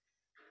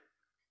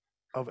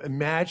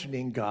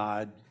imagining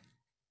God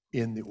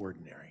in the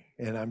ordinary.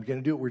 And I'm going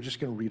to do it. We're just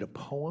going to read a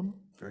poem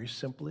very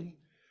simply.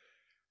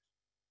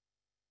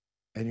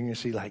 And you're going to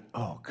see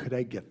could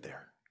I get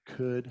there?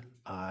 Could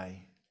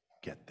I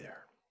get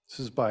there? This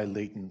is by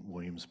Leighton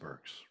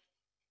Williams-Burks.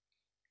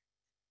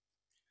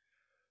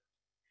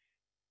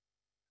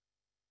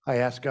 I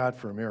asked God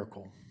for a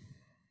miracle.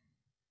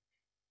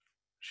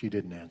 She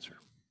didn't answer.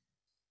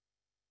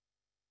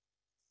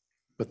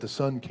 But the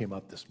sun came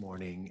up this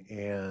morning,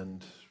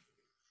 and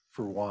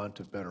for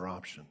want of better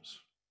options,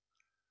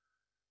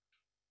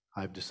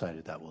 I've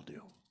decided that will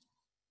do.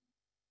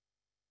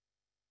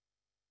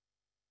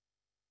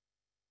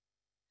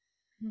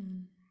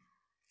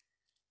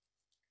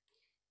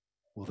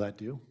 Will that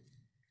do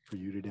for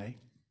you today?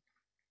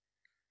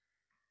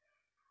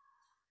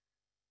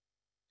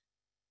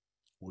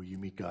 Will you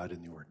meet God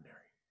in the ordinary?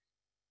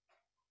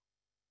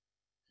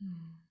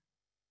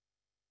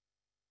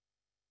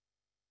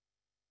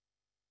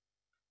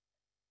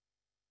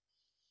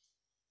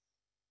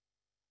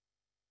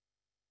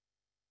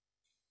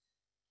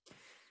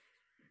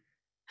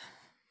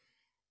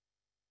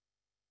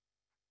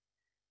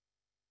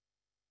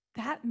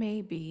 That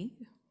may be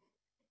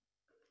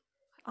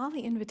all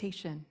the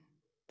invitation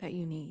that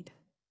you need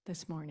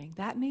this morning.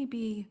 That may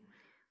be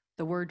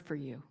the word for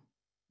you.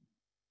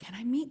 Can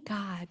I meet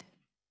God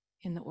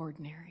in the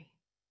ordinary?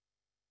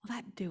 Will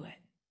that do it?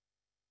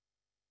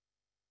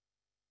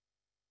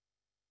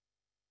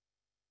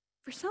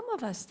 For some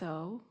of us,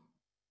 though,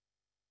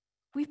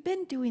 we've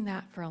been doing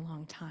that for a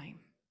long time,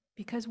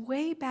 because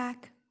way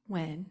back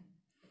when,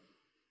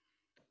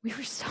 we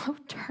were so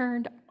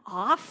turned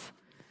off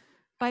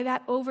by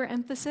that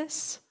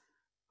overemphasis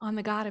on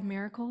the God of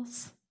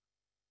miracles,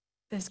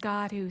 this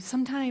God who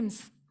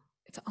sometimes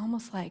it's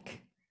almost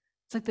like,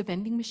 it's like the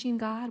vending machine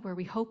God, where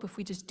we hope if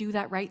we just do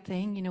that right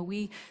thing,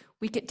 we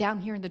get down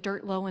here in the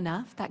dirt low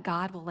enough that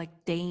God will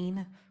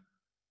deign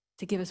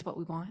to give us what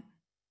we want,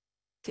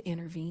 to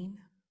intervene.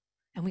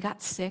 And we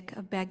got sick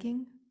of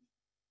begging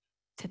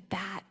to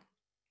that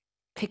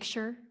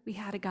picture we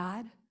had of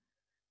God.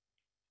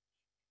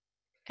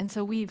 And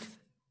so we've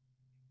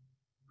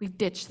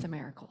ditched the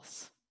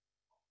miracles.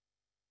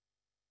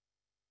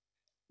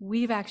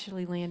 We've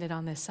actually landed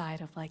on this side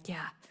of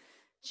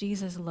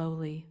Jesus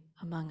lowly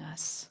among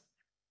us.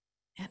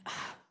 And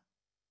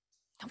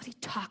nobody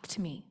talked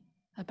to me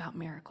about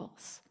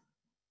miracles.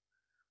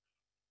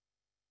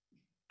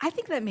 I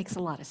think that makes a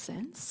lot of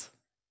sense.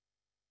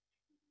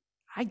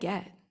 I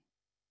get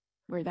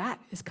where that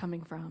is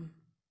coming from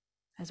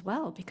as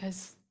well,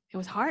 because It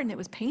was hard and it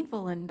was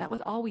painful, and that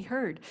was all we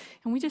heard.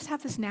 And we just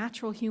have this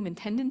natural human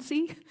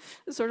tendency,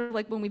 sort of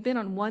like when we've been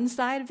on one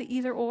side of the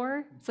either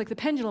or, it's like the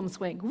pendulum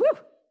swing, woo,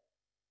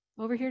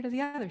 over here to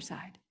the other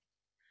side.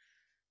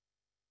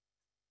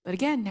 But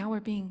again, now we're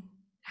being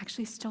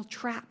actually still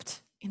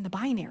trapped in the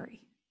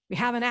binary. We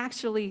haven't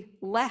actually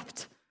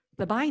left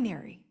the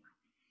binary,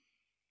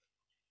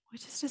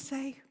 which is to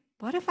say,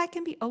 what if I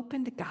can be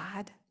open to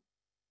God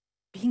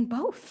being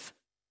both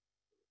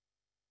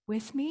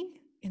with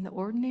me in the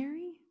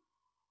ordinary,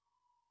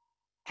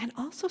 and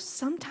also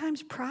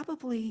sometimes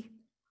probably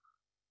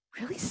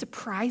really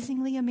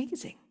surprisingly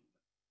amazing?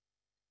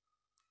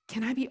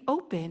 Can I be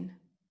open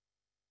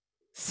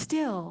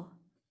still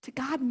to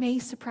God may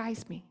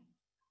surprise me?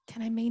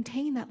 Can I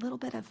maintain that little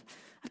bit of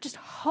just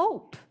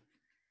hope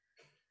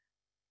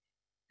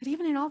that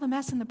even in all the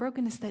mess and the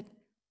brokenness, that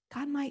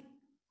God might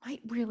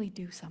really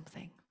do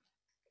something?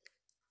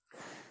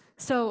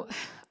 So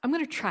I'm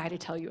going to try to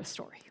tell you a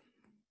story.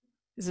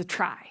 This is a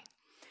try,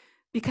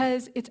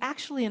 because it's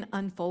actually an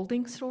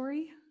unfolding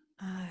story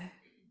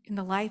in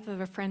the life of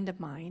a friend of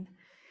mine.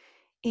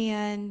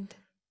 And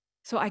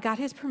so I got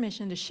his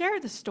permission to share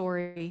the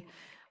story,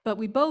 but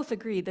we both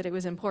agreed that it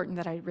was important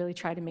that I really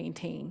try to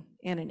maintain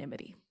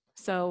anonymity.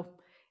 So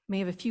may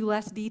have a few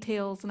less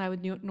details than I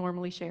would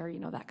normally share,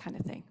 that kind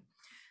of thing.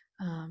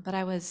 But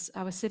I was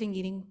sitting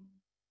eating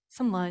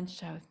some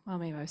lunch.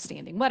 Maybe I was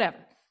standing, whatever.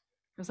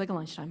 It was like a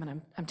lunchtime,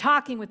 and I'm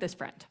talking with this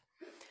friend.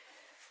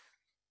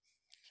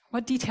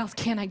 What details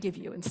can I give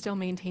you and still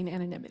maintain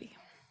anonymity?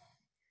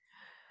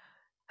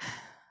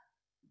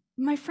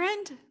 My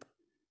friend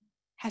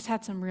has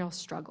had some real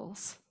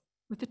struggles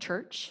with the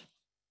church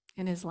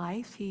in his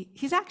life.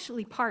 He's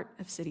actually part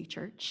of City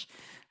Church.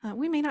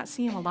 We may not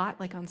see him a lot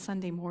like on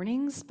Sunday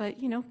mornings, but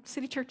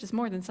City Church is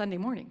more than Sunday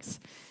mornings.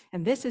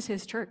 And this is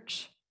his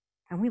church,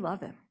 and we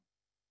love him.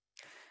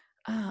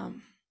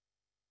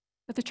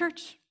 But the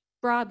church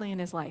broadly in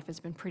his life has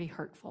been pretty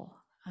hurtful,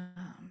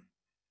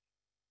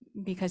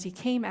 because he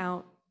came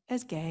out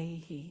as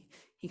gay.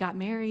 He got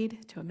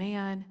married to a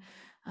man,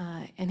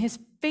 and his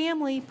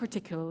family,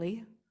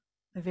 particularly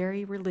a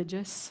very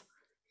religious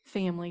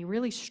family,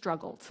 really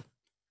struggled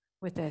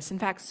with this. In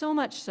fact, so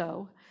much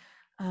so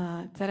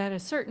that at a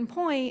certain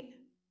point,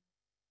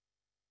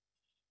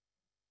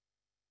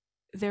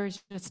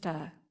 there's just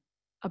a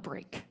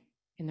break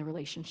in the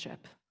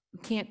relationship. We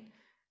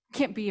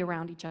can't be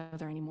around each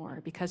other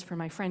anymore, because for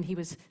my friend, he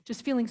was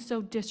just feeling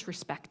so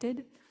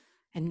disrespected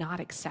and not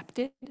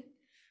accepted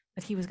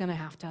that he was going to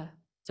have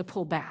to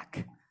pull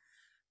back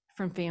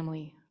from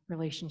family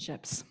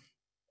relationships.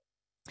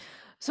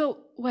 So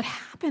what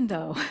happened,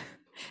 though,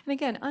 and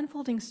again,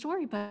 unfolding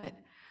story, but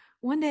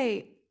one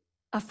day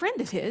a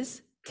friend of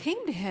his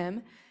came to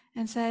him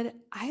and said,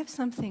 I have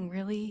something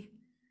really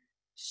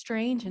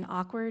strange and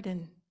awkward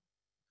and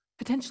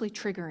potentially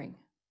triggering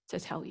to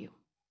tell you.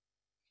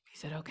 He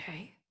said,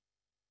 okay.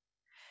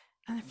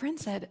 And the friend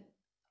said,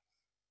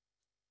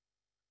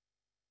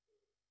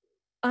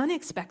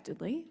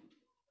 unexpectedly,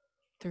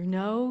 through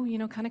no,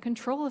 kind of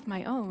control of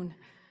my own,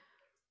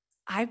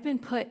 I've been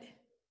put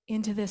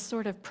into this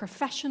sort of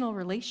professional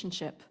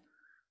relationship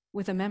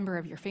with a member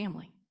of your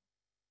family.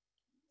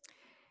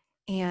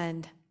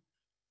 And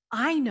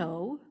I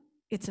know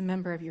it's a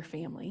member of your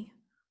family.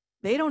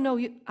 They don't know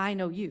you, I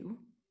know you.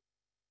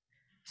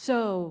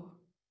 So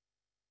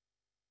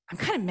I'm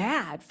kind of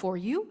mad for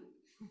you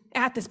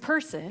at this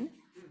person.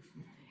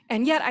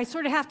 And yet I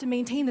sort of have to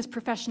maintain this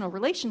professional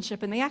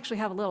relationship, and they actually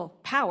have a little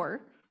power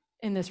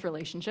in this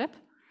relationship.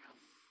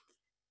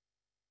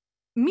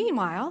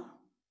 Meanwhile,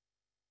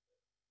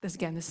 this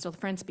is still the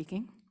friend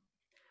speaking,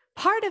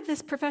 part of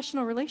this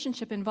professional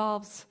relationship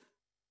involves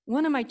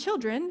one of my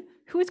children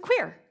who is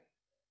queer.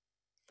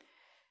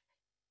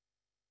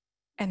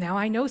 And now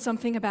I know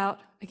something about,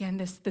 again,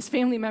 this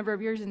family member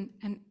of yours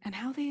and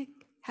how they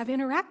have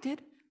interacted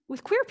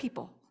with queer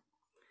people.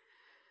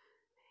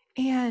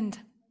 And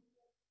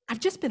I've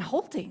just been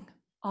holding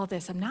all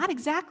this. I'm not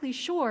exactly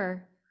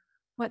sure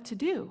what to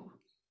do.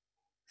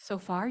 So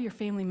far, your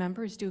family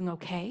member is doing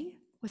okay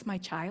with my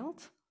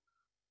child.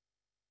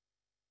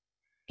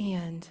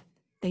 And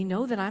they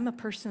know that I'm a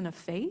person of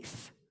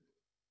faith.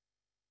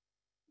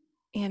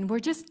 And we're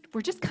just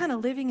kind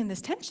of living in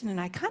this tension. And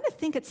I kind of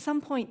think at some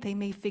point they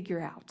may figure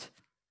out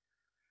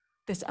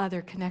this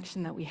other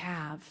connection that we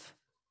have.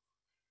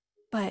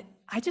 But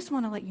I just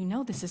want to let you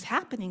know this is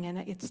happening, and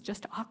it's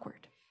just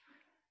awkward.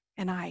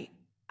 And I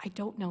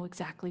don't know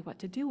exactly what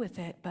to do with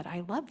it, but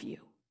I love you.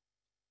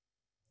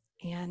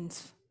 And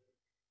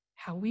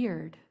how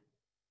weird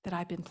that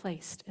I've been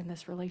placed in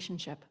this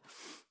relationship.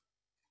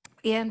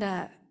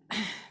 And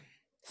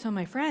so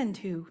my friend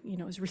who,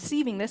 was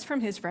receiving this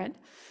from his friend,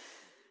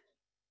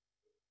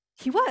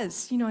 he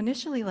was,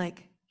 initially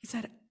he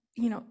said,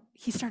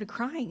 he started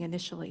crying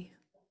initially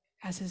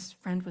as his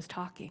friend was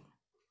talking.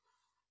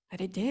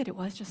 But it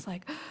was just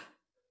like,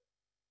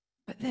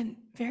 but then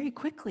very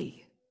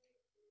quickly,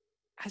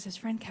 as his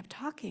friend kept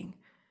talking,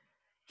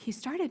 he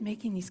started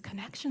making these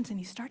connections, and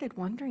he started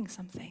wondering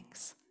some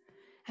things.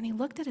 And he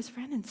looked at his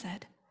friend and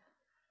said,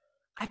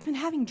 I've been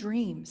having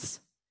dreams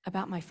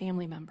about my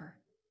family member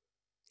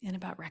and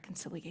about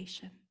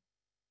reconciliation.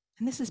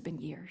 And this has been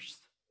years.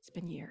 It's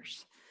been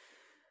years.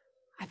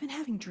 I've been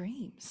having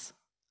dreams.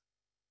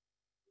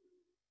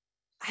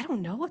 I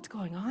don't know what's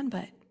going on,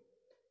 but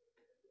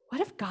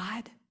what if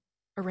God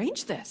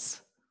arranged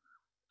this?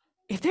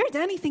 If there's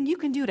anything you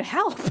can do to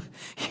help,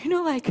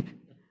 like,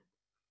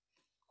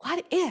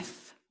 what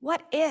if?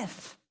 What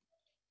if?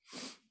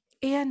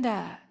 And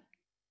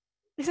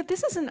except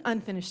this is an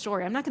unfinished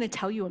story. I'm not going to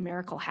tell you a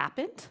miracle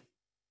happened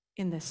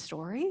in this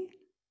story.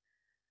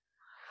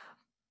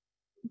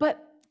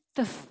 But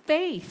the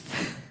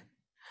faith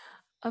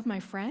of my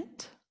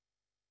friend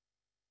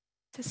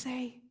to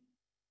say,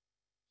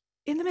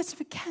 in the midst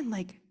of, again,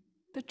 like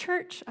the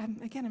church,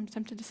 I'm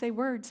tempted to say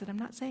words that I'm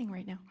not saying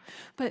right now,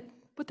 but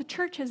what the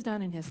church has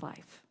done in his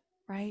life,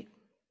 right?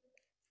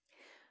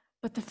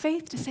 But the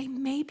faith to say,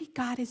 maybe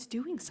God is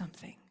doing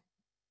something.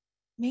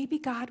 Maybe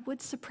God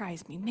would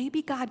surprise me.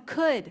 Maybe God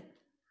could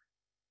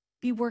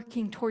be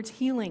working towards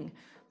healing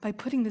by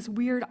putting this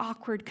weird,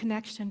 awkward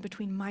connection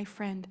between my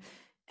friend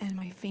and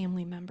my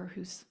family member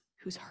who's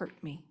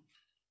hurt me.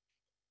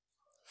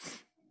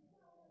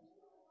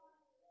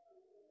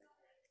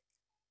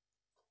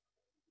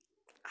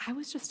 I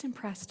was just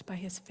impressed by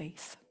his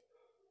faith.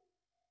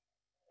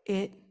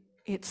 It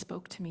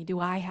spoke to me. Do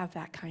I have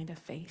that kind of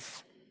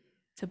faith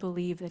to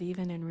believe that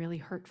even in really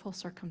hurtful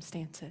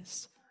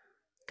circumstances,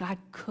 God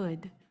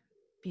could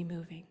be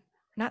moving?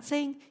 I'm not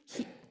saying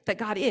that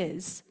God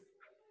is.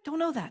 Don't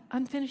know that.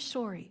 Unfinished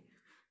story.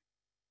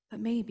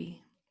 But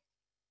maybe.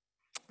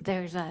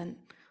 There's an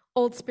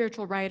old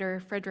spiritual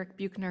writer, Frederick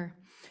Buechner.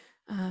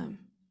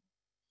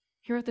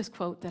 He wrote this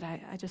quote that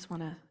I just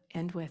want to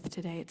end with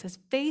today. It says,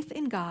 faith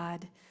in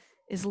God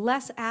is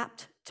less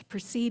apt to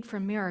proceed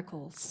from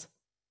miracles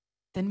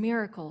than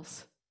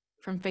miracles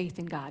from faith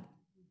in God.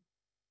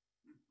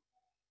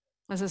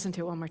 Let's listen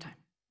to it one more time.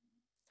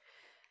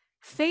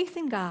 Faith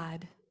in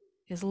God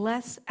is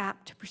less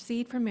apt to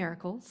proceed from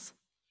miracles,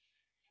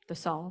 the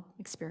Saul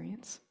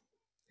experience,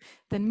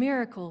 than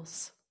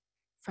miracles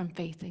from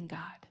faith in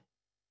God.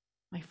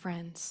 My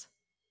friends,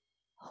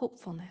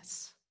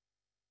 hopefulness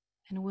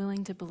and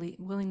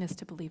willingness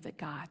to believe that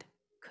God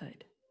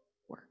could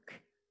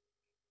work.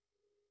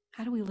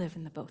 How do we live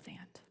in the both and?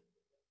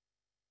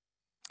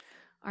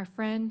 Our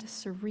friend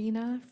Serena